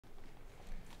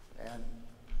And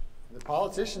the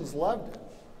politicians loved it.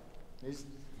 These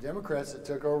Democrats that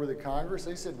took over the Congress,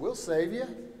 they said, we'll save you.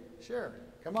 Sure,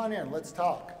 come on in, let's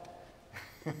talk.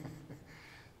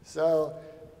 So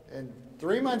in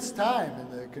 3 months' time,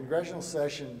 in the congressional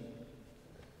session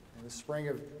in the spring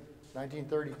of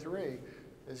 1933,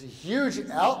 there's a huge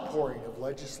outpouring of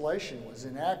legislation was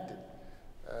enacted.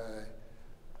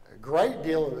 A great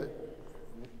deal of it,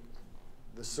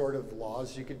 the sort of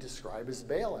laws you could describe as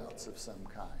bailouts of some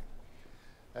kind.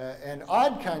 And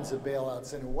odd kinds of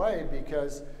bailouts in a way,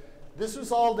 because this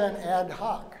was all done ad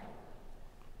hoc.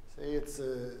 See,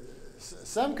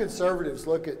 some conservatives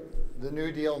look at the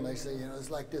New Deal and they say, you know, it's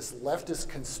like this leftist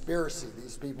conspiracy.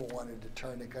 These people wanted to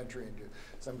turn the country into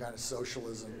some kind of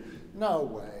socialism. No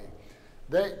way.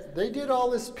 They did all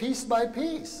this piece by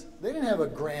piece. They didn't have a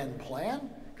grand plan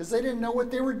because they didn't know what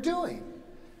they were doing.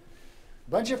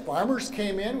 A bunch of farmers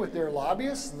came in with their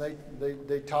lobbyists, and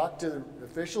they talked to the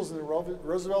officials in the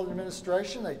Roosevelt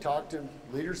administration. They talked to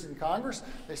leaders in Congress.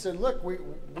 They said, look, we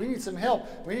need some help.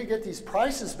 We need to get these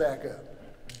prices back up.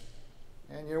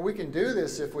 And, you know, we can do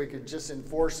this if we could just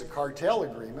enforce a cartel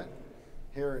agreement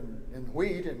here in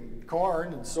wheat and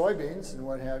corn and soybeans and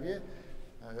what have you.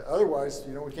 Otherwise,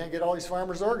 you know, we can't get all these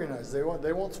farmers organized. They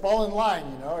won't fall in line,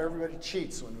 you know. Everybody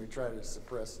cheats when we try to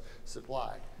suppress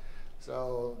supply.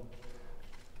 So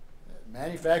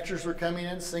manufacturers were coming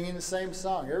in singing the same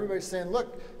song. Everybody's saying,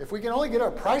 look, if we can only get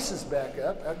our prices back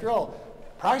up, after all,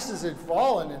 prices had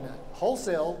fallen in the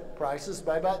wholesale prices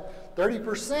by about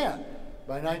 30%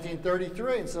 by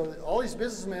 1933. And so all these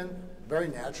businessmen, very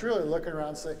naturally, are looking around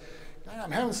and say,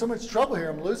 I'm having so much trouble here.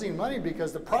 I'm losing money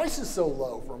because the price is so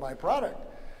low for my product.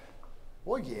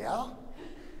 Well, yeah.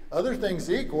 Other things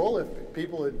equal, if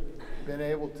people had been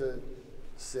able to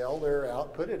sell their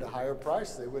output at a higher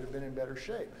price, they would have been in better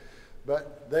shape.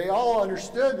 But they all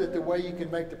understood that the way you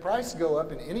can make the price go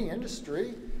up in any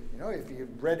industry, you know, if you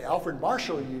read Alfred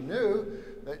Marshall, you knew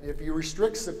that if you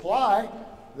restrict supply,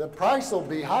 the price will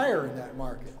be higher in that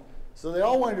market. So they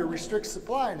all wanted to restrict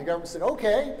supply, and the government said,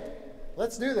 okay,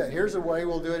 let's do that. Here's a way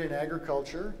we'll do it in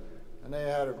agriculture. And they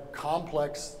had a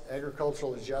complex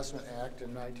Agricultural Adjustment Act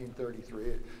in 1933.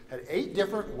 It had 8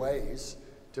 different ways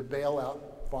to bail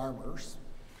out farmers,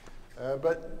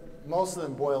 but most of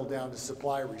them boiled down to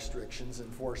supply restrictions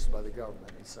enforced by the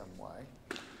government in some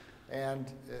way.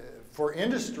 And for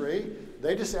industry,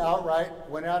 they just outright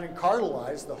went out and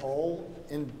cartelized the whole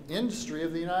industry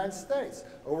of the United States.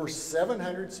 Over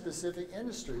 700 specific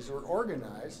industries were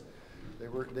organized. They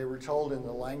were told in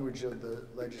the language of the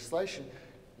legislation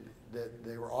that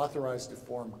they were authorized to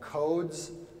form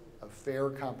codes of fair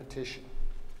competition,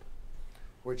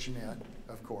 which meant,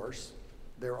 of course,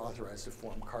 they were authorized to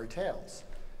form cartels,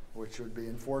 which would be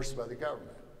enforced by the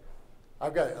government.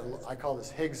 I call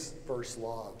this Higgs' first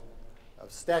law of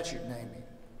statute naming.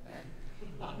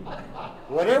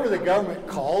 Whatever the government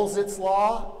calls its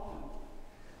law,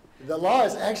 the law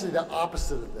is actually the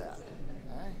opposite of that.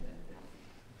 Okay?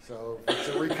 So if it's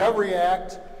a Recovery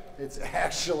Act, it's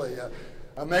actually a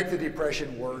Make the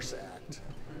Depression Worse Act.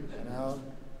 You know?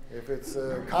 If it's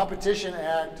a Competition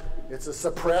Act, it's a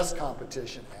Suppress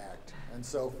Competition Act, and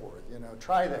so forth. You know,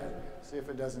 try that. See if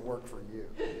it doesn't work for you.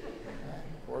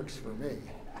 Works for me.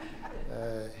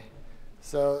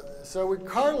 So we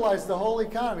cartelized the whole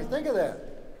economy. Think of that.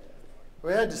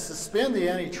 We had to suspend the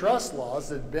antitrust laws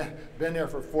that had been there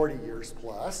for 40 years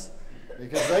plus,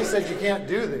 because they said you can't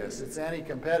do this. It's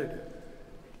anti-competitive.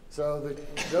 So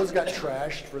those got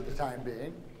trashed for the time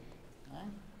being.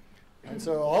 And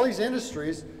so all these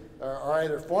industries are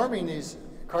either forming these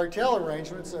cartel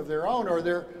arrangements of their own,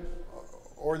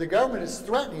 or the government is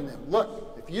threatening them.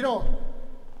 Look, if you don't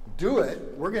do it,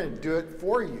 we're going to do it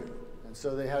for you. And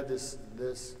so they had this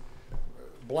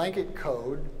blanket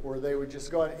code where they would just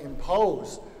go out and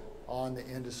impose on the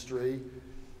industry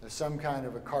some kind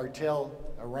of a cartel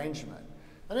arrangement.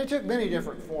 And they took many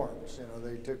different forms. You know,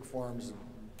 they took forms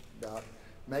about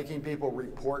making people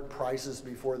report prices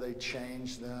before they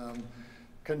changed them,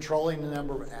 controlling the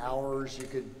number of hours you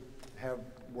could have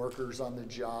workers on the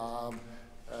job,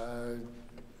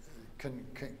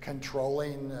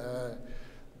 controlling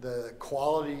the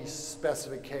quality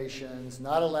specifications,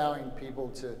 not allowing people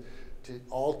to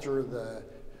alter the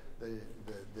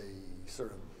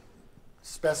sort of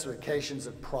specifications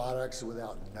of products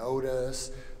without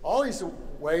notice. All these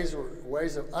ways were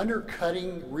ways of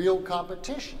undercutting real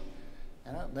competition,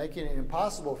 and making it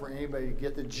impossible for anybody to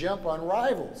get the jump on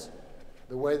rivals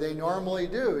the way they normally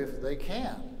do if they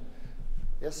can.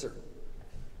 Yes, sir.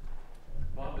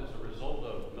 Bob, as a result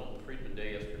of Milton Friedman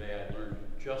Day yesterday, I learned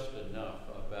just enough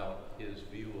about his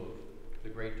view of the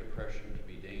Great Depression to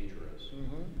be dangerous.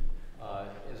 Mm-hmm.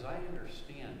 As I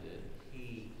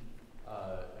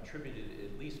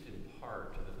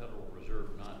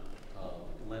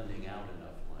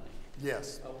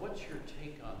Yes. What's your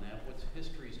take on that? What's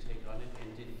history's take on it?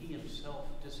 And did he himself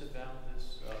disavow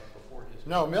this before his...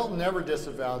 No, Milton never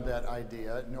disavowed that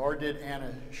idea, nor did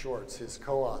Anna Schwartz, his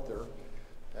co-author.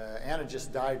 Anna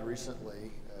just died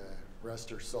recently,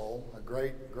 rest her soul, a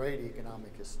great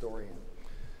economic historian.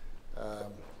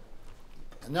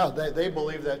 No, they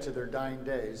believe that to their dying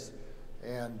days,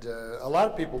 and a lot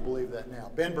of people believe that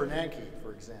now. Ben Bernanke,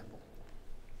 for example,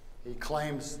 he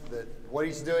claims that what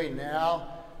he's doing now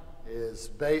is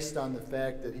based on the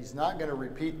fact that he's not going to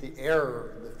repeat the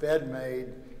error the Fed made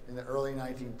in the early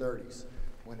 1930s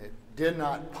when it did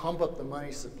not pump up the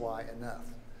money supply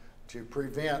enough to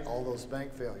prevent all those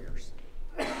bank failures.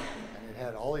 And it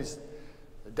had all these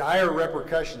dire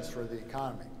repercussions for the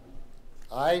economy.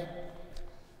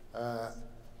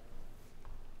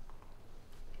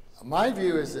 My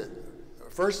view is that,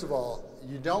 first of all,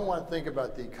 you don't want to think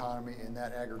about the economy in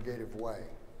that aggregative way.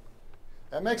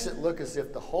 That makes it look as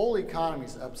if the whole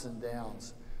economy's ups and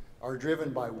downs are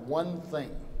driven by one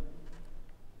thing: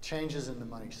 changes in the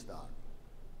money stock.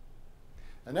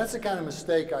 And that's the kind of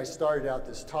mistake I started out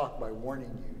this talk by warning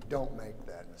you, don't make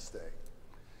that mistake.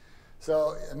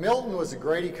 So Milton was a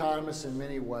great economist in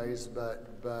many ways, but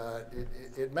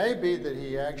it may be that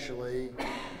he actually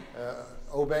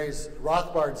obeys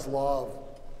Rothbard's law of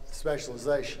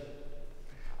specialization.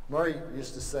 Murray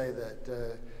used to say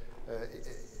that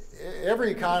every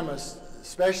economist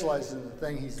specializes in the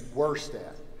thing he's worst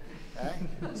at. Okay?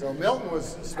 So Milton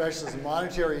was a specialist in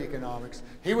monetary economics.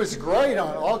 He was great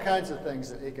on all kinds of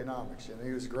things in economics. You know,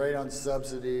 he was great on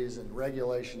subsidies and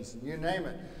regulations and you name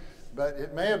it. But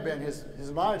it may have been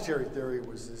his monetary theory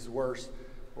was his worst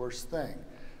thing.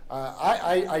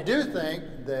 I do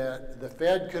think that the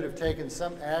Fed could have taken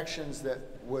some actions that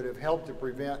would have helped to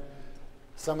prevent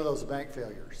some of those bank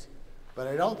failures. But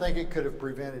I don't think it could have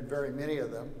prevented very many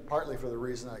of them, partly for the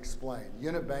reason I explained. The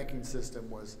unit banking system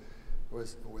was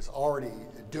already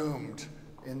doomed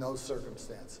in those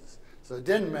circumstances. So it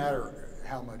didn't matter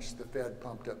how much the Fed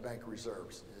pumped up bank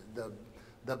reserves.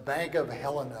 The Bank of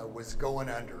Helena was going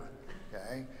under,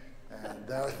 okay? And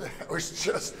that was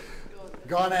just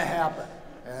gonna happen.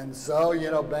 And so,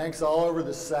 you know, banks all over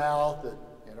the South that,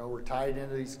 you know, were tied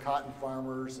into these cotton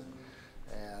farmers.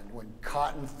 And when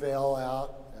cotton fell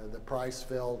out, the price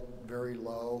fell very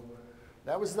low.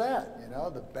 That was that, you know,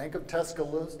 the Bank of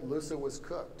Tuscaloosa was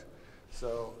cooked.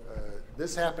 So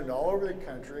this happened all over the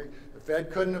country. The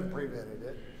Fed couldn't have prevented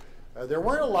it. There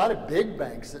weren't a lot of big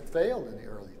banks that failed in the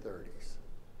early 30s.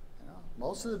 You know,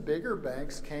 most of the bigger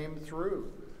banks came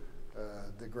through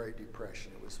the Great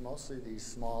Depression. It was mostly these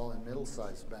small and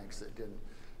middle-sized banks that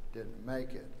didn't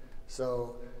make it.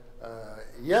 So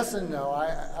yes and no.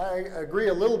 I agree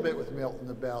a little bit with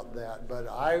Milton about that, but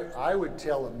I would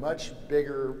tell a much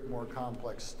bigger, more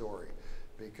complex story,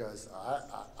 because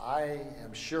I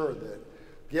am sure that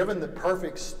given the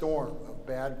perfect storm of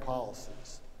bad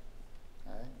policies,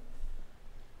 okay,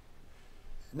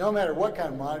 no matter what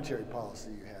kind of monetary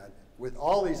policy you had, with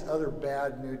all these other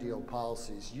bad New Deal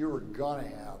policies, you were going to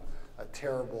have a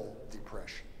terrible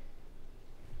depression.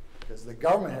 Because the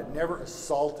government had never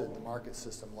assaulted the market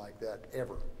system like that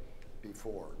ever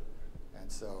before.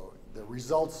 And so the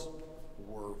results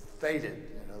were fated.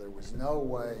 You know, there was no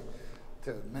way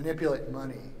to manipulate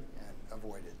money and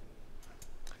avoid it.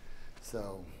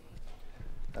 So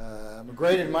I'm a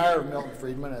great admirer of Milton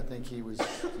Friedman. I think he was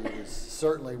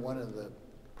certainly one of the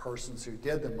persons who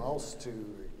did the most to,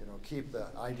 you know, keep the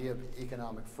idea of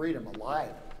economic freedom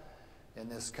alive in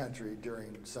this country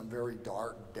during some very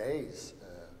dark days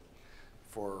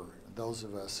for those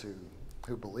of us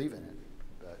who believe in it,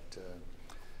 but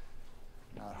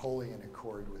not wholly in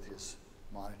accord with his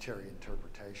monetary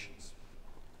interpretations.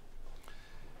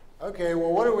 Okay,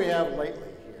 well, what do we have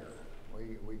lately here?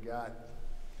 We got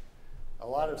a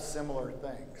lot of similar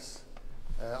things.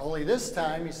 Only this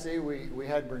time, you see, we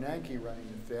had Bernanke running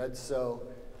the Fed, so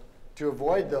to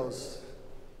avoid those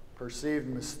perceived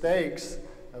mistakes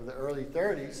of the early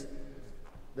 30s,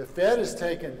 the Fed has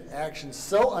taken actions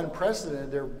so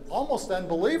unprecedented, they're almost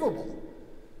unbelievable.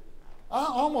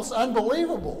 Almost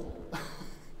unbelievable. Let's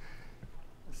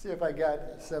see if I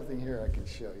got something here I can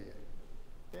show you.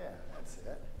 Yeah, that's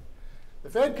it. The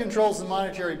Fed controls the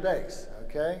monetary base,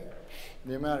 okay?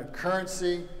 The amount of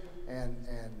currency and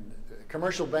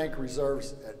commercial bank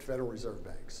reserves at Federal Reserve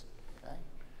banks. Okay?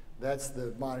 That's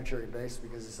the monetary base,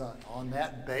 because it's on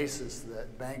that basis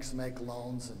that banks make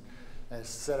loans and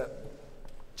set up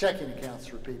checking accounts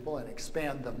for people and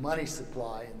expand the money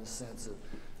supply in the sense of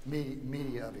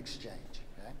media of exchange.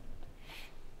 Okay?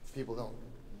 People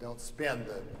don't spend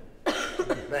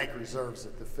the bank reserves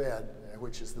at the Fed,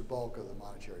 which is the bulk of the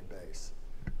monetary base.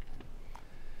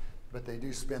 but they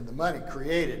do spend the money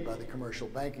created by the commercial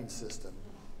banking system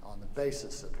on the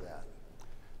basis of that.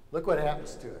 Look what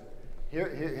happens to it.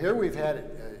 Here we've had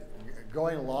it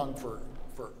going along for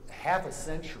half a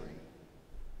century,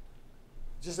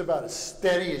 just about as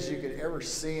steady as you could ever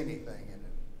see anything in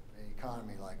an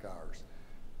economy like ours.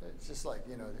 It's just like,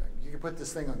 you know, you can put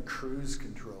this thing on cruise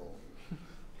control.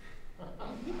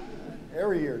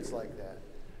 Every year it's like that.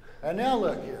 And now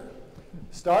look here.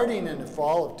 Starting in the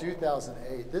fall of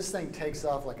 2008, this thing takes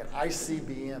off like an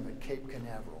ICBM at Cape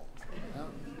Canaveral. You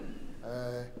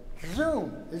know?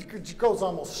 Zoom, it goes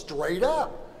almost straight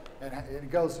up. And it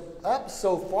goes up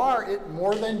so far, it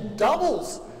more than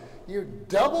doubles. You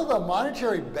double the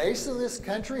monetary base of this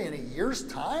country in a year's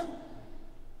time?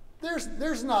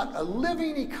 There's not a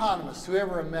living economist who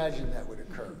ever imagined that would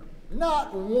occur.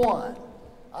 Not one.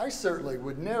 I certainly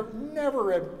would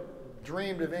never have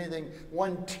dreamed of anything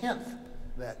 1/10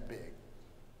 that big.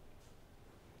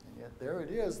 And yet there it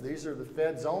is. These are the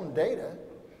Fed's own data.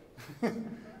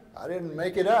 I didn't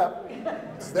make it up.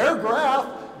 It's their graph.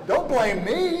 Don't blame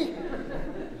me.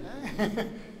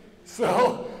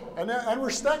 So, and we're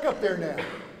stuck up there now.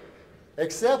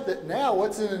 Except that now,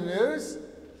 what's in the news?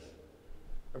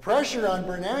 A pressure on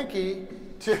Bernanke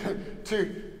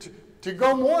to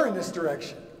go more in this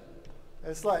direction.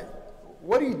 It's like,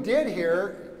 what he did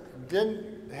here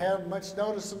didn't have much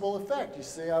noticeable effect. You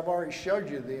see, I've already showed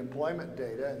you the employment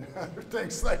data and other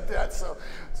things like that. So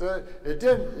it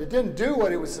didn't do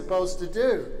what it was supposed to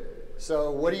do.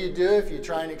 So what do if you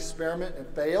try an experiment and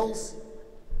it fails?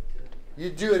 You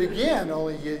do it again,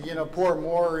 only you pour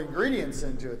more ingredients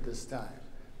into it this time.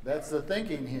 That's the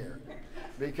thinking here.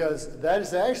 Because that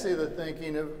is actually the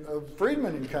thinking of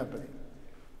Friedman and Company.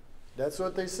 That's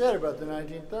what they said about the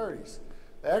 1930s.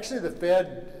 Actually, the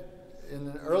Fed in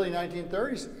the early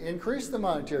 1930s increased the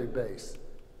monetary base.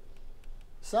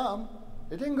 Some.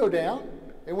 It didn't go down.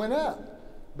 It went up.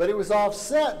 But it was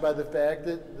offset by the fact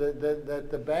that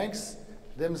the banks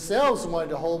themselves wanted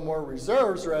to hold more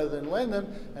reserves rather than lend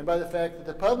them, and by the fact that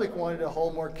the public wanted to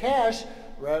hold more cash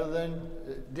rather than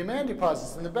demand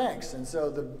deposits in the banks. And so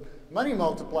the money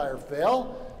multiplier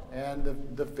fell, and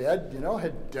the Fed,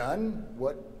 had done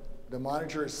what the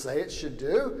monitors say it should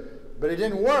do, but it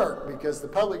didn't work because the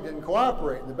public didn't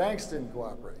cooperate and the banks didn't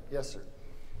cooperate. Yes, sir.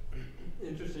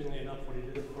 Interestingly enough, what he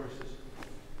did, of course,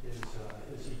 is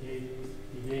he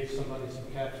gave somebody some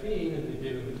caffeine and he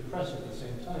gave him a depressant at the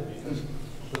same time because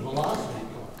the velocity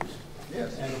collapsed.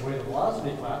 Yes. And the way the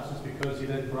velocity collapsed is because he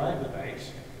then bribed the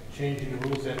banks, changing the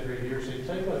rules after a year, saying,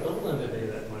 "Tell you what, don't lend any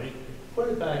of that money. Put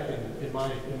it back in my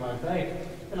bank,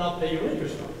 and I'll pay you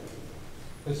interest on it."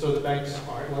 And so the banks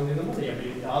aren't lending the money. I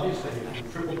mean, obviously, if you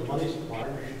triple the money supply,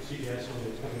 you should see gasoline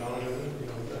that's coming out of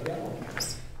it, a gallon.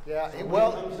 Yeah,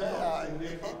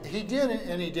 he did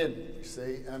and he didn't, you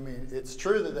see. I mean, it's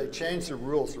true that they changed the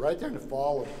rules right there in the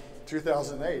fall of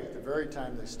 2008, at the very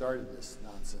time they started this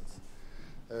nonsense,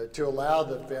 to allow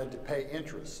the Fed to pay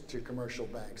interest to commercial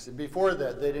banks. And before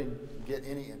that, they didn't get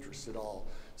any interest at all.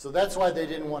 So that's why they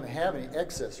didn't want to have any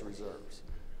excess reserves,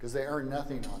 because they earned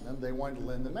nothing on them. They wanted to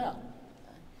lend them out.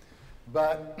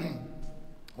 But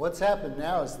what's happened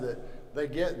now is that they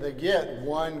get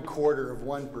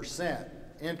 1/4%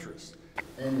 interest,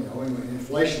 and when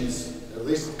inflation's at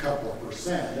least a couple of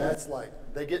percent, that's like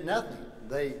they get nothing.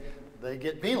 They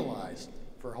get penalized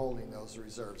for holding those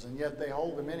reserves, and yet they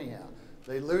hold them anyhow.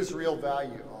 They lose real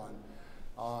value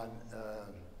on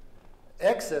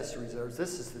excess reserves.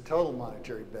 This is the total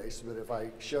monetary base, but if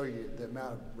I show you the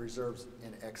amount of reserves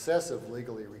in excess of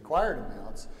legally required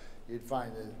amounts, you'd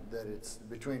find that it's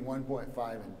between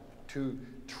 1.5 and $2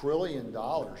 trillion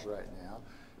right now,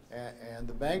 and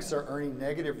the banks are earning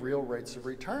negative real rates of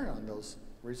return on those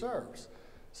reserves.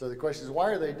 So the question is,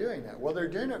 why are they doing that? Well, they're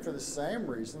doing it for the same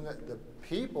reason that the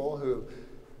people who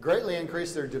greatly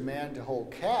increase their demand to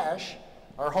hold cash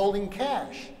are holding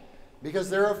cash, because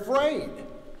they're afraid.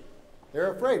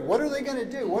 They're afraid. What are they going to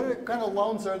do? What kind of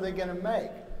loans are they going to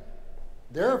make?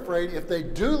 They're afraid if they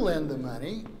do lend the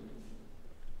money,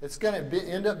 it's going to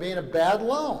end up being a bad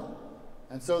loan.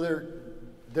 And so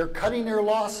they're cutting their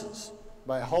losses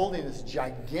by holding this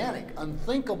gigantic,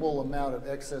 unthinkable amount of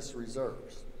excess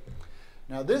reserves.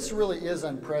 Now, this really is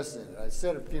unprecedented. I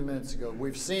said a few minutes ago,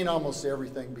 we've seen almost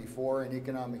everything before in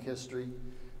economic history.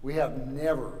 We have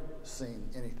never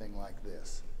seen anything like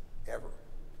this, ever.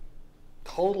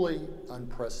 Totally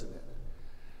unprecedented.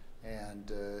 And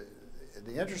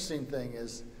the interesting thing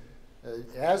is,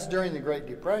 as during the Great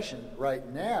Depression, right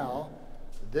now,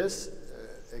 this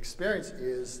experience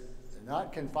is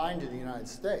not confined to the United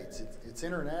States. It's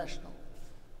international.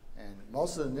 And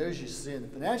most of the news you see in the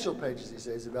financial pages these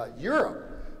days is about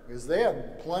Europe. because they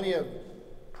have plenty of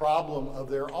problem of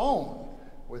their own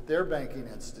with their banking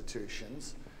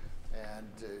institutions and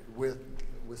with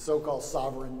so-called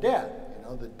sovereign debt, you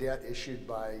know, the debt issued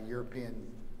by European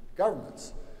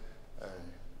governments,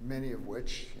 many of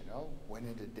which, you know, went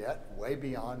into debt way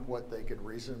beyond what they could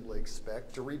reasonably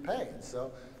expect to repay. And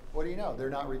so, what do you know? They're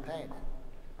not repaying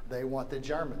it. They want the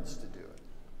Germans to do it.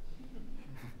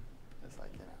 It's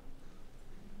like, you know,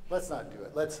 let's not do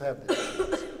it. Let's have the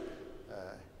Germans.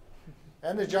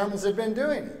 And the Germans have been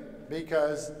doing it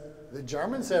because the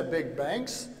Germans have big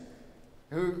banks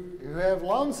who have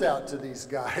loans out to these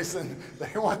guys, and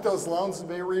they want those loans to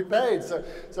be repaid. So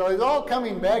it's all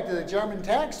coming back to the German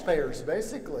taxpayers,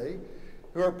 basically,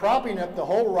 who are propping up the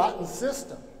whole rotten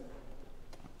system.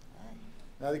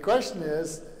 Now the question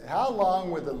is, how long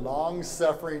would the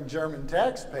long-suffering German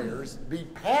taxpayers be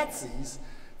patsies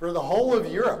for the whole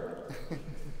of Europe?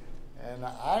 And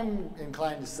I'm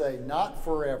inclined to say, not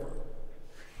forever.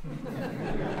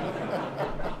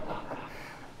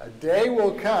 A day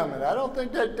will come, and I don't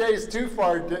think that day is too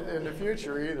far in the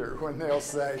future either, when they'll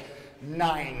say,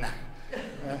 9.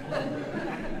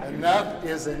 Enough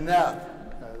is enough.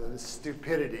 The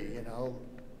stupidity, you know.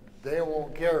 They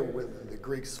won't care whether the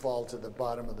Greeks fall to the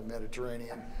bottom of the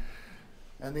Mediterranean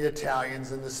and the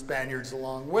Italians and the Spaniards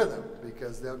along with them,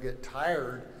 because they'll get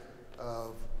tired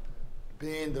of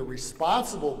being the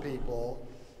responsible people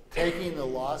taking the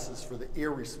losses for the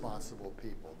irresponsible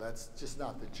people. That's just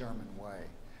not the German way.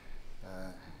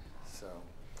 So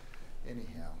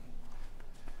anyhow,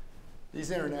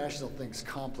 these international things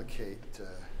complicate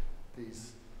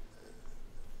these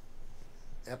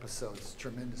episodes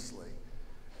tremendously.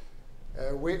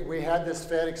 We had this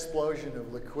Fed explosion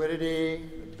of liquidity,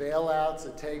 the bailouts,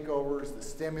 the takeovers, the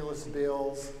stimulus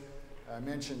bills. I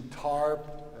mentioned TARP,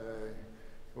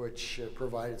 which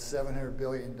provided $700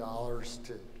 billion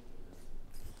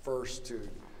to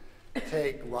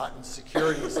take rotten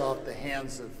securities off the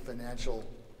hands of financial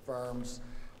firms.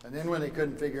 And then when they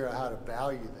couldn't figure out how to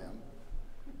value them,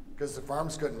 because the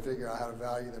firms couldn't figure out how to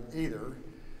value them either,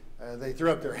 they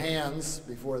threw up their hands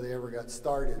before they ever got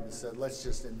started and said, let's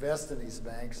just invest in these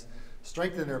banks,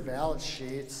 strengthen their balance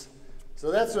sheets.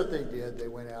 So that's what they did. They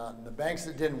went out, and the banks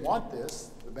that didn't want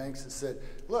this, the banks that said,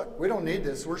 look, we don't need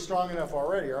this. We're strong enough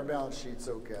already. Our balance sheet's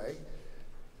okay.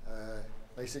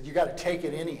 They said, you got to take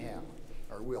it anyhow,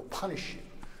 or we'll punish you.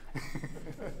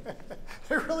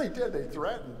 They really did. They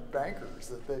threatened bankers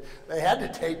that they had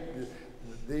to take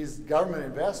these government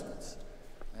investments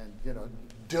and, you know,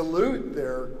 dilute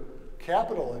their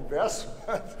capital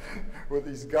investment with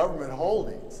these government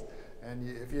holdings. And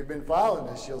if you've been following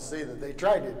this, you'll see that they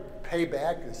tried to pay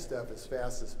back this stuff as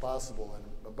fast as possible, and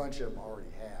a bunch of them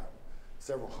already have.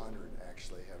 Several hundred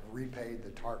actually have repaid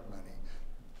the TARP money,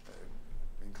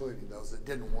 including those that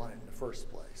didn't want it in the first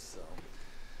place.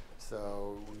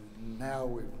 So now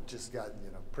we've just got,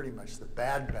 you know, pretty much the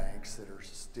bad banks that are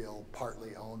still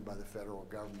partly owned by the federal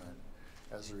government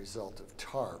as a result of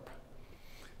TARP.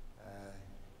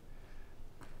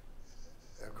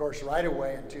 Of course, right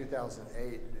away in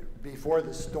 2008, before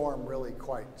the storm really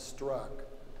quite struck,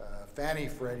 Fannie,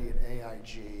 Freddie, and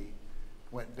AIG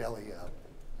went belly up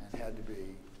and had to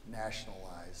be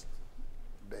nationalized,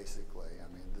 basically. I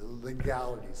mean, the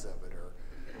legalities of it are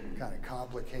kind of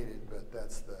complicated, but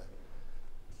that's the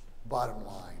bottom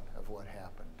line of what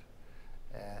happened.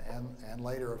 And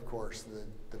later, of course,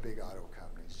 the big auto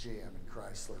companies, GM and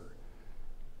Chrysler,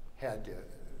 had to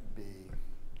be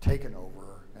taken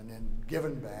over and then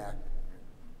given back.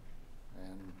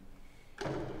 And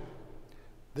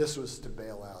this was to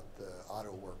bail out the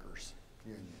auto workers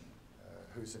union,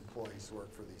 whose employees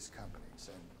work for these companies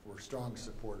and were strong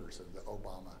supporters of the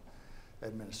Obama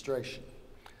administration.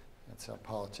 That's how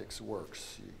politics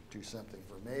works. You do something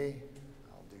for me,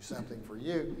 I'll do something for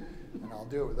you, and I'll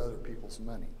do it with other people's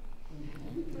money.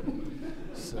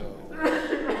 So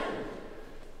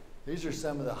these are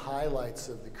some of the highlights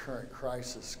of the current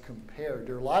crisis compared.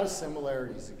 There are a lot of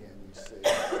similarities, again, you see,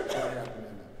 what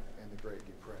happened in the Great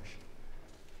Depression.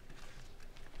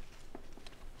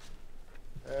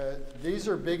 These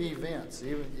are big events,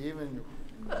 even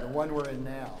the one we're in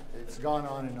now. It's gone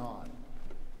on and on.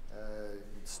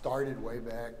 It started way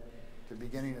back at the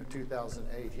beginning of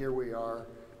 2008. Here we are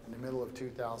in the middle of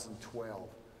 2012.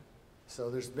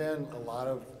 So there's been a lot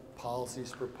of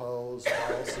policies proposed,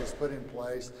 policies put in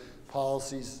place,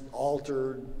 policies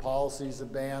altered, policies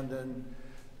abandoned.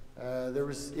 There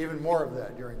was even more of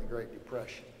that during the Great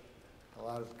Depression. A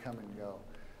lot of come and go.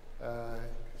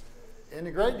 In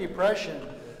the Great Depression,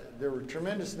 there were a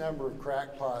tremendous number of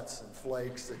crackpots and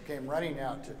flakes that came running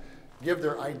out to give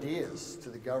their ideas to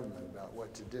the government about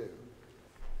what to do.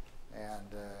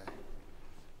 And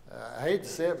I hate to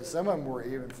say it, but some of them were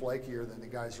even flakier than the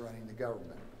guys running the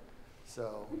government.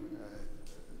 So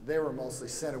they were mostly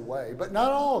sent away, but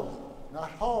not all of them.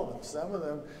 Not all of them. Some of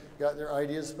them got their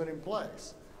ideas put in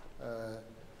place.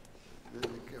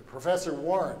 Professor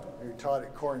Warren, who taught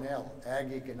at Cornell,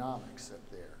 Ag Economics up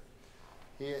there,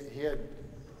 he had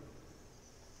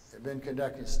been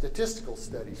conducting statistical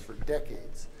studies for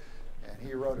decades. And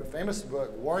he wrote a famous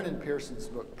book, Warren and Pearson's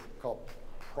book, called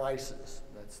Prices.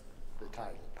 That's the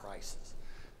title, Prices.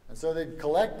 And so they'd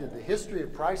collected the history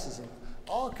of prices in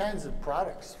all kinds of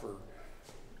products for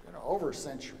over a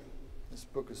century. This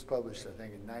book was published, I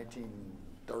think, in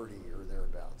 1930 or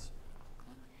thereabouts.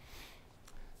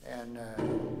 And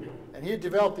he had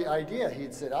developed the idea. He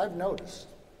had said, I've noticed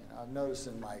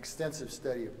in my extensive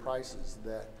study of prices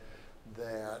that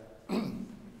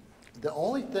the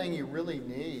only thing you really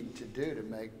need to do to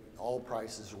make all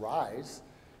prices rise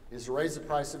is raise the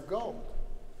price of gold.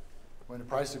 When the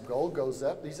price of gold goes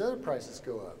up, these other prices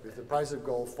go up. If the price of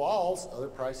gold falls, other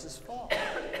prices fall.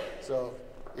 So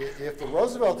if the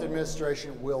Roosevelt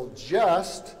administration will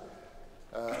just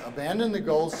abandon the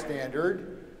gold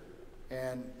standard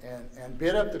and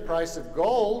bid up the price of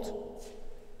gold,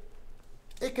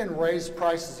 it can raise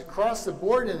prices across the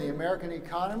board in the American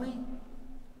economy,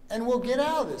 and we'll get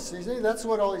out of this. You see, that's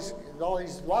what all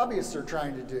these lobbyists are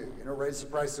trying to do. Raise the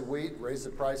price of wheat, raise the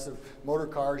price of motor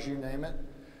cars, you name it.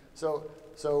 So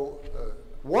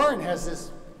Warren has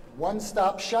this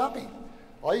one-stop shopping.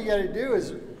 All you got to do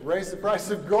is raise the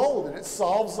price of gold, and it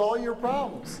solves all your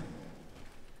problems.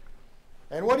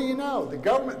 And what do you know? The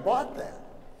government bought that.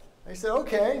 They said,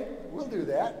 okay, we'll do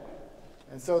that.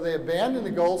 And so they abandoned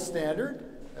the gold standard,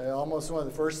 almost one of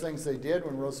the first things they did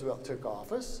when Roosevelt took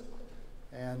office.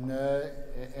 And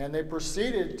they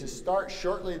proceeded to start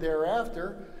shortly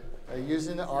thereafter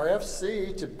using the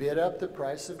RFC to bid up the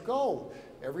price of gold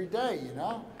every day,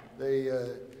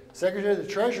 The Secretary of the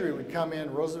Treasury would come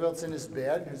in, Roosevelt's in his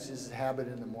bed, which is his habit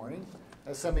in the morning.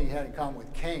 That's something he had in common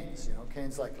with Keynes.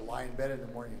 Keynes liked to lie in bed in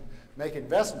the morning and make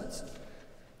investments,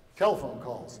 telephone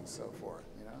calls and so forth,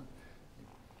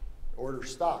 Order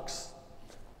stocks,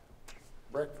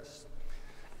 breakfast.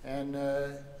 And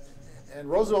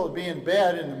Roosevelt would be in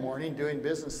bed in the morning doing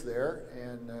business there,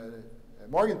 and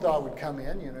Morgenthau would come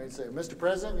in, he'd say, Mr.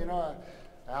 President,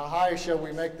 how high shall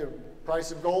we make the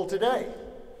price of gold today?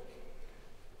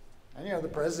 And the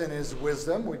president, in his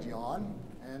wisdom, would yawn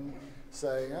and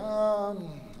say,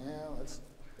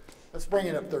 let's bring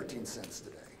it up 13 cents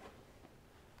today.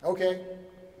 Okay.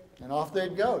 And off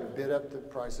they'd go to bid up the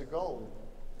price of gold,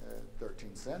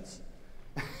 13 cents.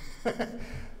 And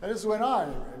this went on.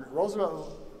 And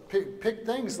Roosevelt picked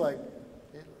things like,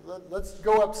 let's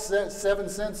go up 7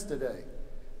 cents today.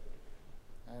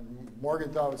 And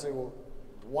Morgenthau would say, well,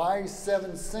 why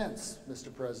 7 cents,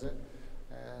 Mr. President?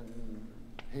 And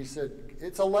he said,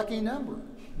 it's a lucky number.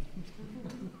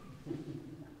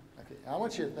 Okay, I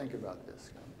want you to think about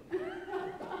this.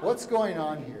 What's going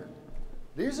on here?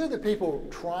 These are the people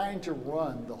trying to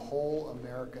run the whole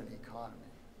American economy.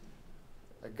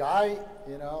 A guy,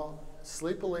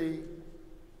 sleepily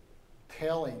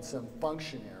telling some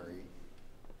functionary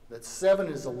that 7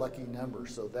 is a lucky number,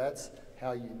 so that's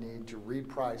how you need to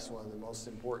reprice one of the most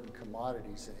important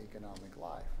commodities in economic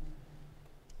life.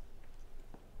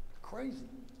 Crazy,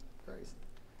 crazy.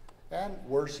 And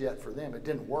worse yet for them, it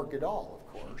didn't work at all,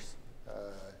 of course.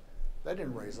 That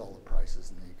didn't raise all the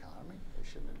prices in the economy. They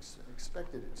shouldn't have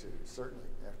expected it to, certainly,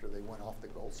 after they went off the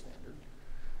gold standard.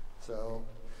 So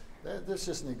that's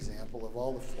just an example of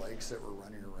all the flakes that were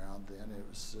running around then.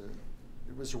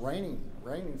 It was raining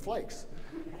flakes.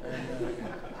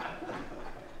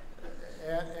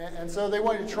 And so they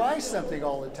wanted to try something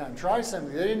all the time, try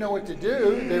something. They didn't know what to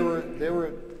do. They were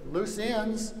at loose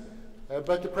ends,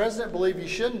 but the president believed you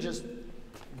shouldn't just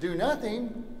do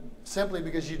nothing simply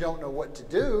because you don't know what to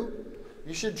do.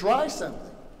 You should try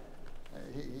something.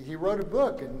 He wrote a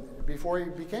book before he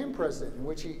became president in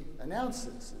which he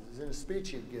announced this. It was in a speech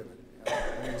he had given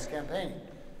when he was campaigning.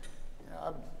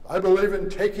 I believe in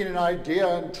taking an idea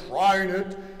and trying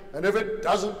it, and if it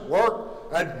doesn't work,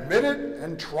 admit it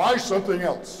and try something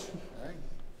else. Okay?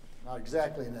 Not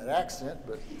exactly in that accent,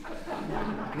 but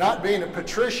not being a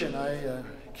patrician, I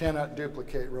cannot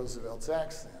duplicate Roosevelt's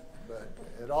accent. But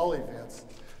at all events,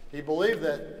 he believed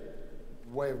that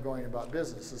way of going about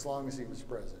business as long as he was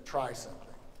president. Try something.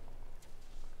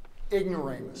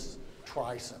 Ignoramus,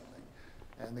 try something.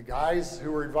 And the guys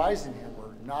who were advising him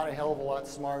were not a hell of a lot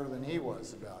smarter than he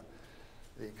was about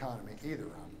the economy either,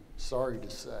 I'm sorry to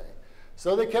say.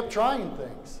 So they kept trying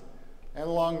things. And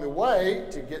along the way,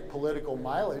 to get political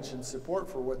mileage and support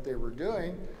for what they were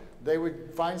doing, they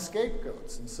would find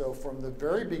scapegoats. And so from the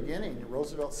very beginning,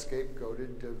 Roosevelt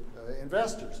scapegoated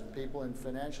investors and people in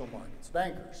financial markets,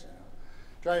 bankers,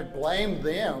 trying to blame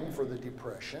them for the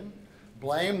Depression,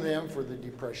 blame them for the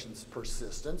Depression's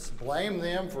persistence, blame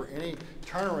them for any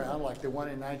turnaround like the one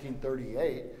in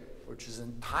 1938, which is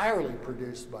entirely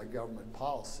produced by government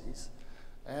policies,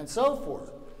 and so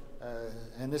forth.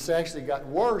 And this actually got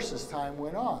worse as time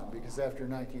went on, because after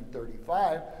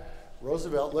 1935,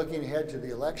 Roosevelt, looking ahead to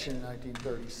the election in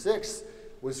 1936,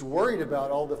 was worried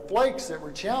about all the flakes that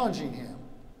were challenging him,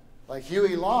 like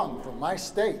Huey Long from my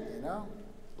state,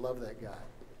 Love that guy.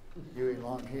 Huey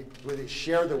Long, with his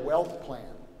Share the Wealth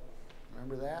plan.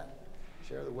 Remember that?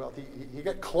 Share the Wealth. He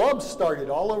got clubs started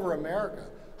all over America,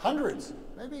 hundreds,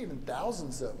 maybe even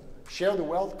thousands of them. Share the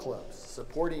Wealth clubs,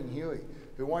 supporting Huey,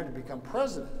 who wanted to become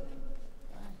president.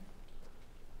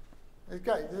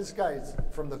 This guy is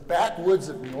from the backwoods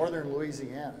of northern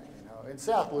Louisiana. In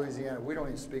South Louisiana, we don't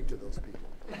even speak to those people.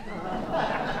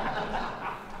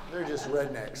 They're just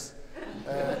rednecks.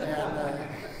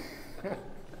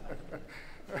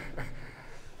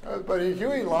 But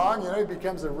Huey Long, he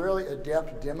becomes a really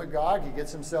adept demagogue. He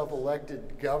gets himself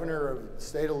elected governor of the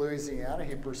state of Louisiana.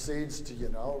 He proceeds to,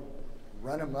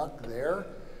 run amok there,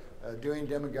 doing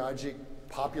demagogic,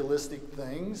 populistic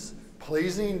things,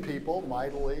 pleasing people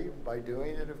mightily by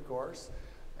doing it, of course,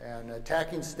 and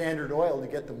attacking Standard Oil to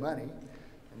get the money,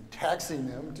 and taxing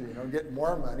them to, get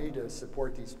more money to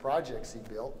support these projects he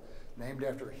built, named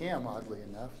after him, oddly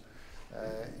enough.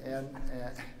 And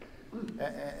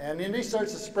then he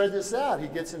starts to spread this out. He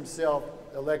gets himself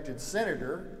elected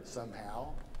senator somehow.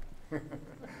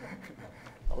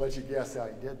 I'll let you guess how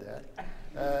he did that.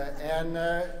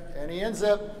 And he ends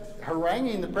up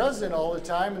haranguing the president all the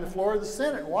time in the floor of the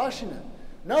Senate in Washington.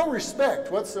 No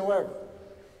respect whatsoever.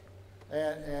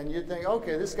 And you'd think,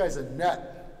 okay, this guy's a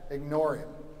nut. Ignore him.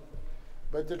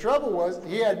 But the trouble was,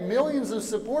 he had millions of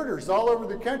supporters all over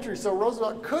the country, so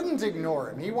Roosevelt couldn't ignore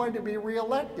him. He wanted to be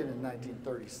reelected in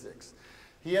 1936.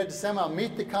 He had to somehow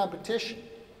meet the competition.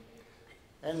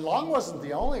 And Long wasn't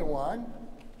the only one.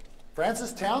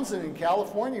 Francis Townsend in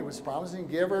California was promising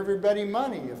to give everybody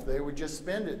money if they would just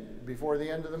spend it before the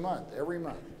end of the month, every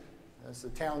month. That's the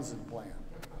Townsend plan.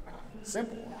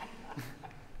 Simple.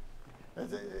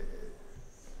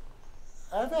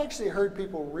 I've actually heard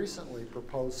people recently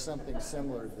propose something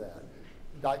similar to that,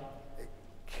 like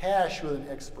cash with an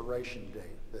expiration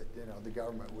date that the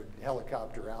government would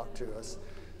helicopter out to us,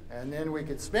 and then we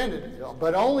could spend it,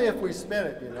 but only if we spent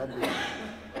it, in the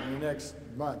next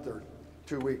month or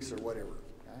 2 weeks or whatever.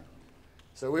 Okay?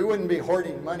 So we wouldn't be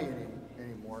hoarding money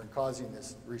anymore and causing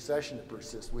this recession to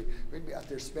persist. We'd be out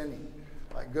there spending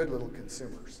like good little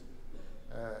consumers.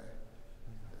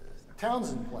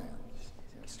 Townsend plan.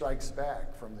 Strikes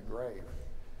back from the grave.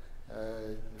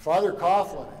 Father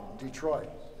Coughlin in Detroit,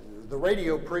 the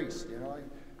radio priest,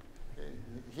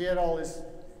 he had all these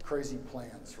crazy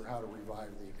plans for how to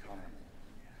revive the economy.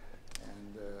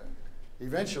 And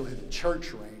eventually the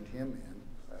church reined him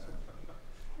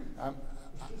in.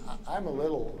 I'm a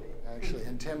little actually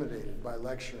intimidated by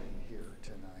lecturing here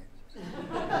tonight.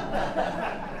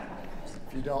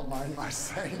 If you don't mind my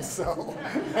saying so.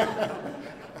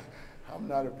 I'm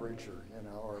not a preacher,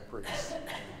 or a priest.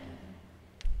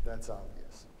 That's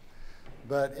obvious.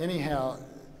 But anyhow,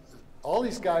 all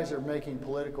these guys are making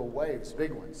political waves,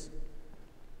 big ones.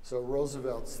 So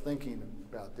Roosevelt's thinking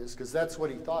about this because that's what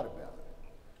he thought about.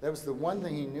 That was the one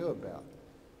thing he knew about.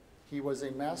 He was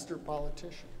a master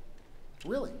politician.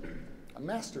 Really, a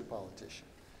master politician.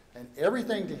 And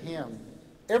everything to him,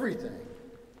 everything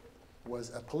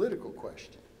was a political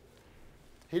question.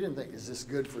 He didn't think, is this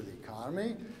good for the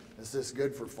economy? Is this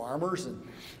good for farmers in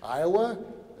Iowa?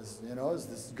 Is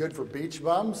this good for beach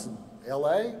bums in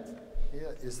LA?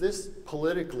 Yeah. Is this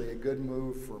politically a good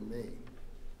move for me?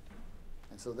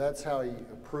 And so that's how he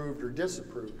approved or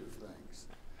disapproved of things.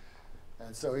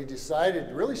 And so he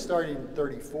decided, really starting in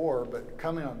 34, but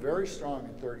coming on very strong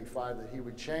in 35, that he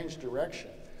would change direction.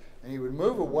 And he would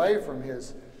move away from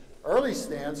his early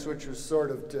stance, which was sort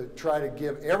of to try to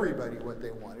give everybody what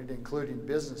they wanted, including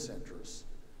business interests.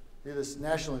 This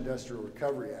National Industrial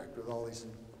Recovery Act with all these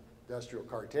industrial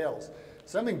cartels,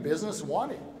 something business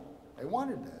wanted. They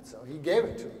wanted that, so he gave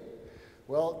it to them.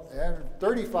 Well, after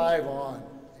 35 on,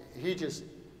 he just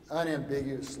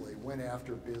unambiguously went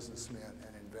after businessmen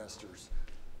and investors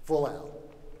full out.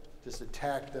 Just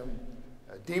attacked them,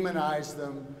 demonized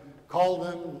them, called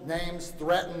them names,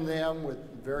 threatened them with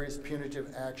various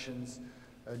punitive actions,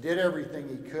 did everything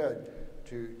he could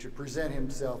to present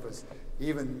himself as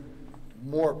even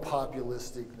more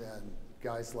populistic than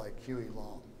guys like Huey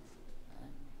Long.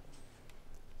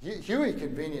 Huey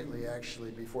conveniently, actually,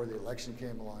 before the election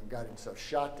came along, got himself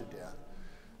shot to death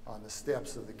on the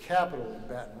steps of the Capitol in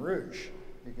Baton Rouge.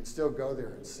 You can still go there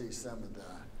and see some of the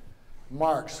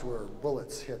marks where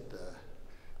bullets hit the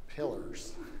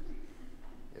pillars,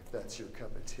 if that's your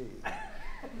cup of tea.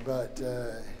 But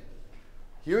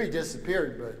Huey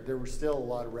disappeared, but there were still a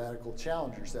lot of radical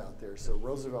challengers out there. So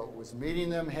Roosevelt was meeting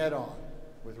them head on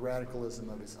with radicalism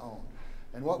of his own.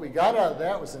 And what we got out of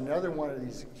that was another one of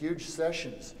these huge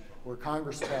sessions where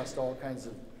Congress passed all kinds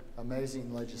of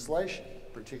amazing legislation,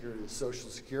 particularly the Social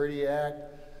Security Act,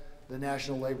 the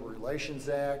National Labor Relations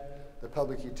Act, the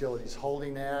Public Utilities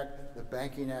Holding Act, the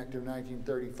Banking Act of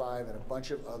 1935, and a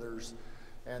bunch of others.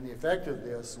 And the effect of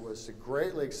this was to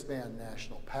greatly expand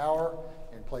national power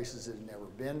in places it had never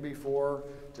been before,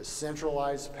 to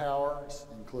centralize powers,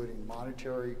 including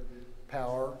monetary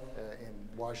power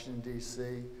in Washington,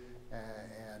 D.C.,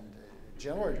 and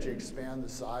generally to expand the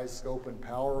size, scope, and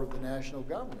power of the national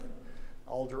government,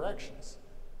 all directions.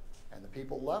 And the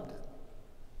people loved it.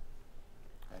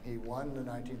 And he won the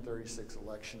 1936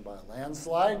 election by a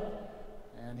landslide,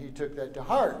 and he took that to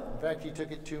heart. In fact, he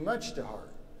took it too much to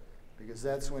heart, because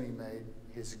that's when he made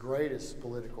his greatest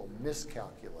political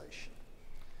miscalculation.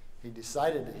 He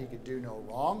decided that he could do no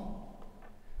wrong,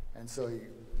 and so he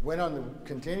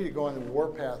continued to go on the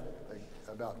warpath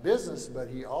about business, but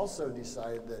he also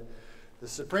decided that the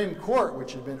Supreme Court,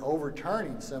 which had been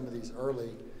overturning some of these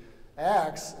early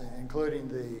acts, including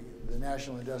the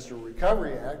National Industrial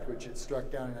Recovery Act, which it struck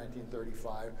down in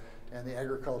 1935, and the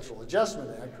Agricultural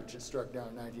Adjustment Act, which it struck down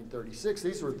in 1936,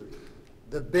 these were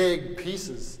the big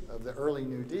pieces of the early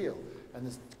New Deal. And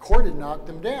the court had knocked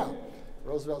them down.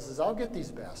 Roosevelt says, I'll get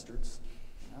these bastards.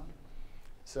 You know?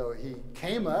 So he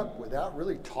came up without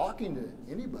really talking to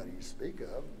anybody to speak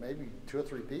of, maybe 2 or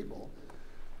 3 people,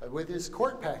 with his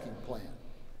court packing plan,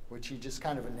 which he just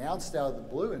kind of announced out of the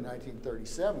blue in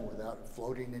 1937 without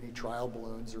floating any trial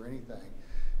balloons or anything.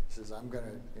 He says, I'm going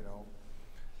to,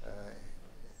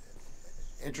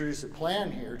 introduce a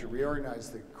plan here to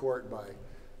reorganize the court by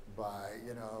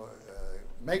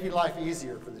making life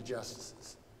easier for the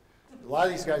justices. A lot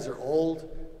of these guys are old.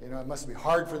 It must be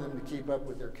hard for them to keep up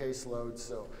with their caseloads.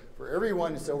 So for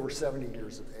everyone that's over 70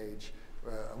 years of age,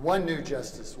 one new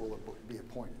justice will be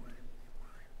appointed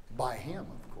by him,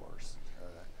 of course.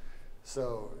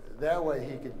 So that way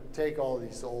he could take all of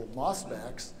these old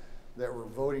mossbacks that were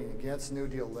voting against New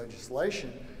Deal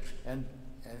legislation and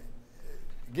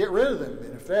get rid of them,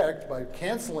 in effect, by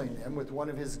canceling them with one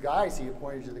of his guys he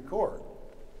appointed to the court.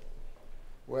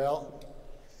 Well,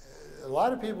 a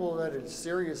lot of people had a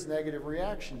serious negative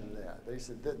reaction to that. They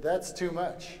said, that's too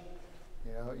much.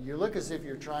 You look as if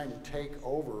you're trying to take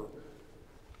over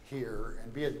here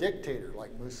and be a dictator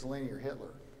like Mussolini or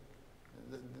Hitler.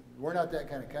 We're not that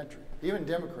kind of country. Even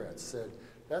Democrats said,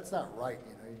 that's not right.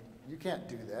 You can't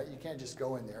do that. You can't just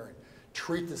go in there and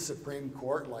treat the Supreme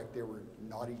Court like they were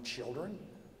naughty children.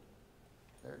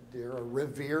 They're a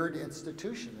revered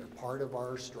institution. They're part of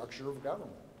our structure of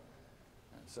government.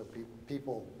 And so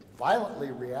people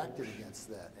violently reacted against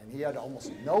that, and he had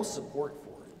almost no support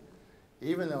for it,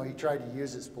 even though he tried to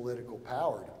use his political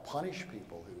power to punish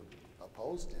people who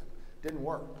opposed him. Didn't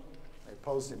work. They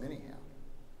opposed him anyhow.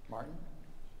 Martin?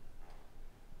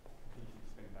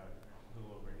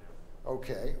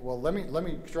 Okay, well, let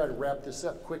me try to wrap this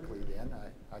up quickly then.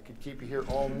 I could keep you here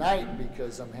all night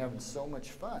because I'm having so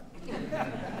much fun.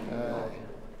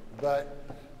 But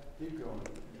keep going.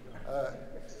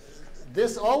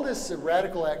 All this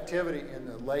radical activity in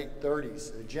the late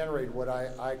 30s generated what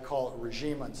I call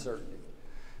regime uncertainty,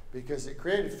 because it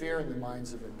created fear in the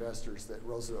minds of investors that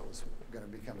Roosevelt was going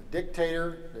to become a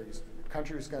dictator, that the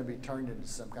country was going to be turned into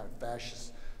some kind of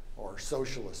fascist or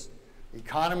socialist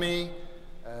economy,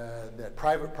 that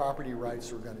private property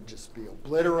rights were going to just be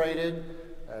obliterated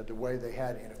the way they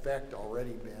had in effect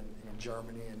already been in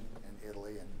Germany and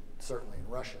Italy and certainly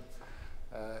in Russia.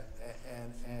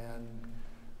 And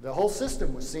the whole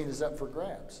system was seen as up for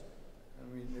grabs.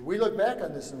 I mean, we look back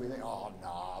on this and we think, oh,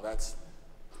 no, that's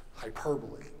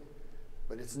hyperbole.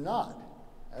 But it's not.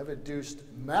 I've adduced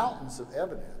mountains of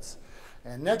evidence.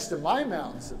 And next to my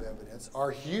mountains of evidence are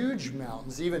huge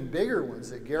mountains, even bigger ones,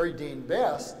 that Gary Dean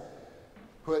Best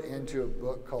put into a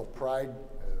book called Pride,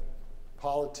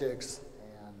 Politics,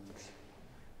 and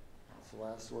what's the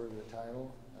last word of the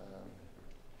title?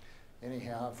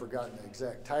 Anyhow, I've forgotten the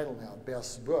exact title now,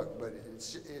 Best's book, but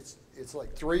it's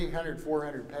like 300,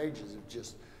 400 pages of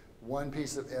just one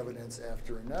piece of evidence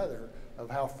after another of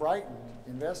how frightened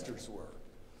investors were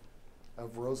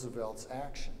of Roosevelt's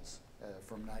actions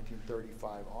from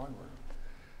 1935 onward.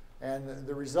 And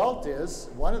the result is,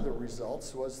 one of the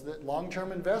results was that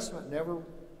long-term investment never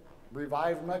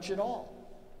revived much at all.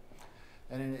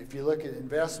 And if you look at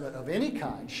investment of any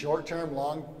kind, short-term,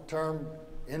 long-term,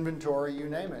 inventory, you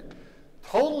name it,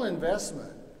 total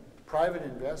investment, private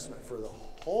investment for the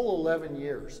whole 11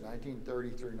 years, 1930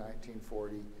 through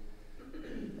 1940,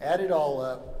 add it all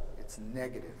up, it's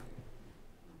negative.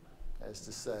 As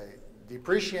to say,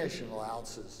 depreciation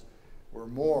allowances were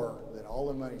more than all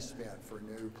the money spent for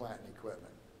new plant and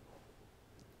equipment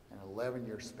in an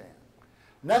 11-year span.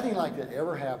 Nothing like that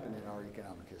ever happened in our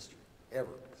economic history, ever.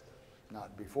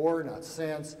 Not before, not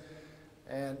since.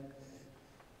 And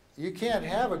you can't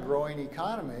have a growing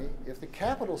economy if the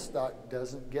capital stock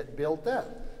doesn't get built up.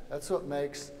 That's what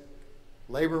makes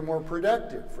labor more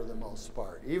productive for the most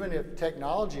part. Even if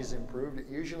technology is improved, it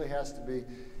usually has to be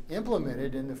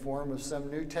implemented in the form of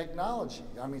some new technology,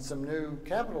 some new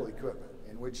capital equipment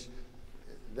in which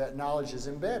that knowledge is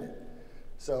embedded.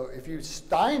 So if you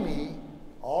stymie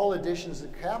all additions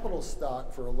of capital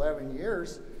stock for 11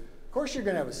 years, of course you're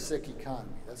going to have a sick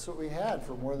economy. That's what we had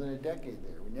for more than a decade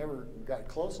there. We never got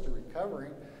close to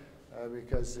recovering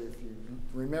because if you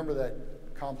remember that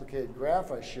complicated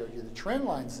graph I showed you, the trend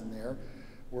lines in there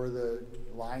were the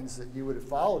lines that you would have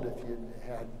followed if you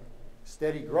had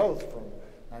steady growth from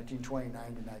 1929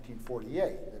 to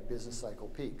 1948, the business cycle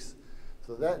peaks.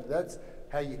 So that's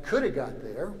how you could have got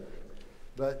there,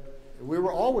 but we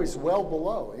were always well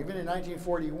below. Even in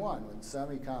 1941, when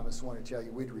some economists want to tell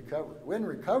you we'd recovered. We hadn't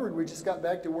recovered, we just got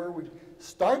back to where we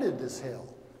started this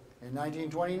hill in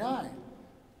 1929.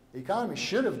 The economy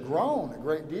should have grown a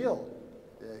great deal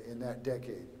in that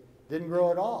decade. Didn't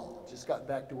grow at all, just got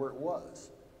back to where it was.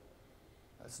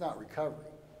 That's not recovery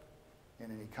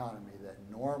in an economy that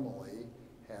normally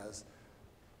has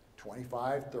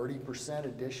 25, 30%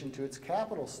 addition to its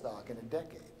capital stock in a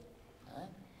decade. Right?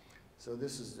 So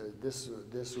this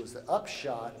was the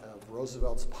upshot of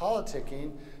Roosevelt's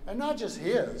politicking, and not just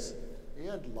his. He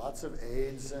had lots of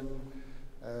aides and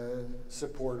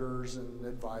supporters and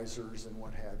advisors and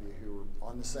what have you who were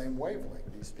on the same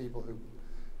wavelength. These people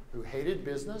who hated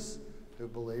business, who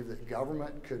believed that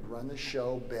government could run the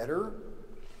show better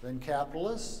than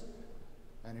capitalists,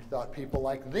 and who thought people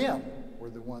like them were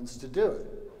the ones to do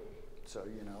it. So,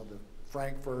 you know, the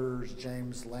Frankfurters,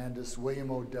 James Landis,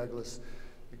 William O. Douglas,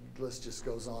 the list just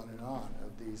goes on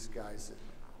of these guys that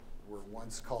were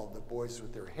once called the boys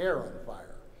with their hair on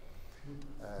fire.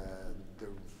 The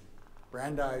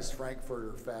Brandeis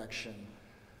Frankfurter faction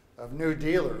of New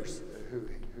Dealers who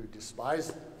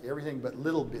despised everything but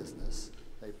little business.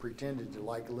 They pretended to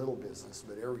like little business,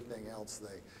 but everything else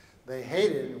they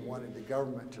hated and wanted the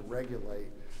government to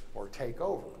regulate or take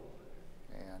over.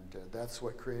 And that's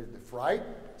what created the fright,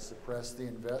 suppressed the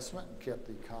investment, and kept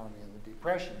the economy in the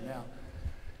depression. Now,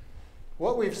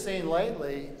 what we've seen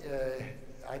lately,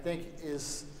 I think,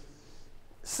 is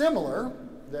similar.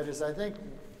 That is, I think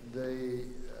the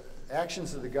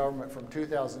actions of the government from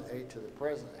 2008 to the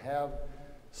present have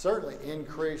certainly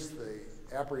increased the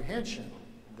apprehension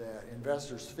that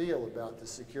investors feel about the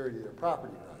security of their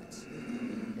property rights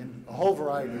in a whole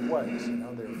variety of ways. You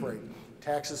know, they're afraid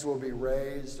taxes will be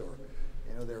raised, or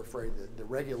they're afraid that the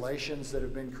regulations that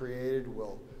have been created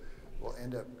will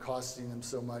end up costing them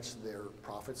so much their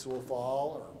profits will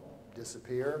fall or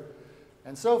disappear,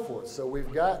 and so forth. So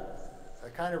we've got a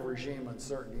kind of regime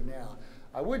uncertainty now.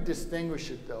 I would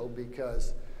distinguish it, though,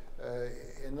 because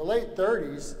in the late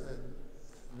 30s,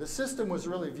 the system was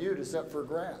really viewed as up for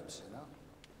grabs, you know.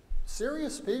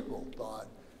 Serious people thought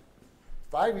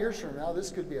 5 years from now, this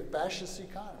could be a fascist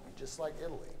economy, just like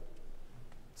Italy.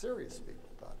 Serious people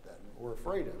thought that and were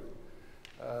afraid of it.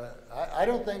 I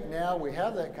don't think now we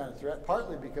have that kind of threat,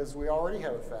 partly because we already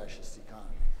have a fascist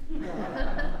economy.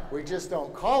 We just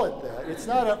don't call it that. It's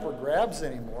not up for grabs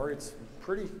anymore. It's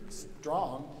pretty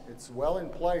strong. It's well in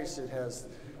place. It has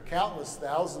countless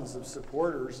thousands of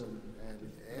supporters and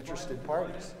interested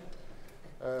parties.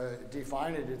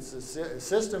 Define it. It's a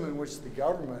system in which the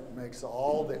government makes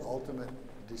all the ultimate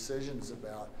decisions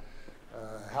about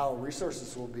how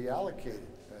resources will be allocated.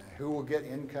 Who will get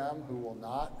income, who will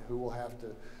not, who will have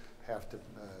to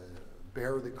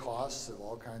bear the costs of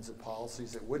all kinds of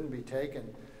policies that wouldn't be taken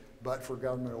but for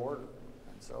government order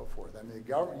and so forth. I mean, the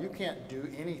government, you can't do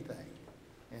anything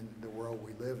in the world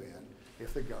we live in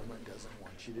if the government doesn't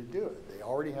want you to do it. They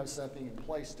already have something in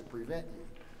place to prevent you.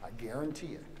 I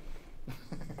guarantee it.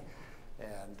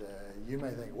 And you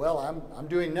may think, well, I'm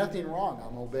doing nothing wrong.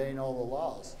 I'm obeying all the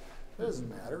laws. It doesn't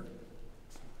matter.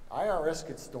 IRS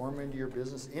could storm into your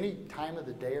business any time of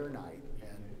the day or night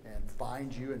and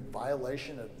find you in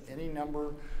violation of any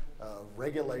number of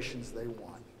regulations they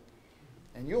want.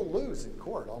 And you'll lose in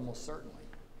court, almost certainly.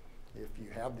 if you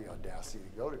have the audacity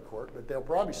to go to court, but they'll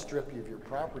probably strip you of your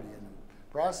property in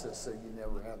the process so you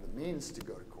never have the means to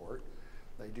go to court.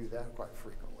 They do that quite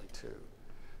frequently too.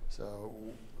 So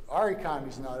our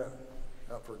economy's not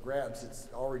up for grabs. It's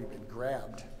already been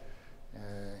grabbed.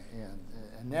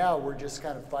 And now we're just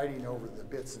kind of fighting over the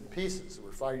bits and pieces.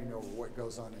 We're fighting over what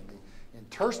goes on in the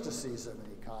interstices of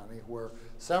an economy where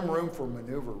some room for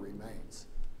maneuver remains.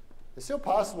 It's still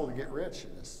possible to get rich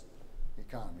in this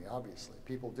economy, obviously.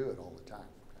 People do it all the time.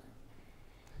 Okay?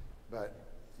 But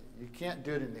you can't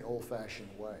do it in the old-fashioned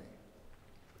way.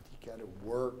 You got to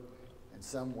work in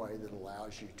some way that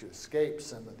allows you to escape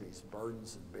some of these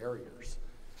burdens and barriers.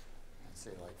 And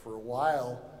say, like, for a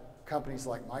while, companies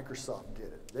like Microsoft did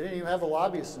it. They didn't even have a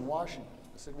lobbyist in Washington.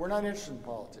 They said, we're not interested in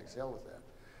politics, hell with that.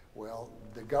 Well,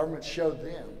 the government showed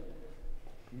them,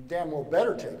 you damn well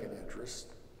better take an interest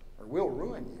or we'll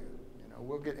ruin you. You know,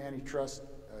 we'll get antitrust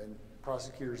and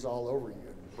prosecutors all over you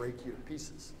and break you to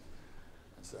pieces.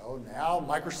 And so now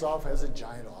Microsoft has a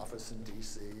giant office in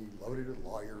DC loaded with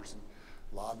lawyers and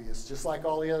lobbyists, just like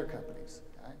all the other companies.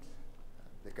 Okay?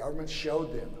 The government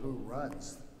showed them who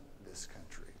runs this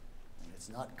country. And it's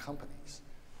not companies,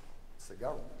 it's the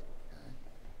government. Okay?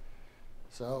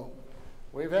 So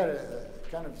we've had a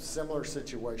kind of similar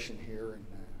situation here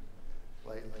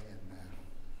lately, and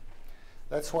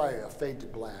that's why I fade to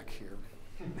black here.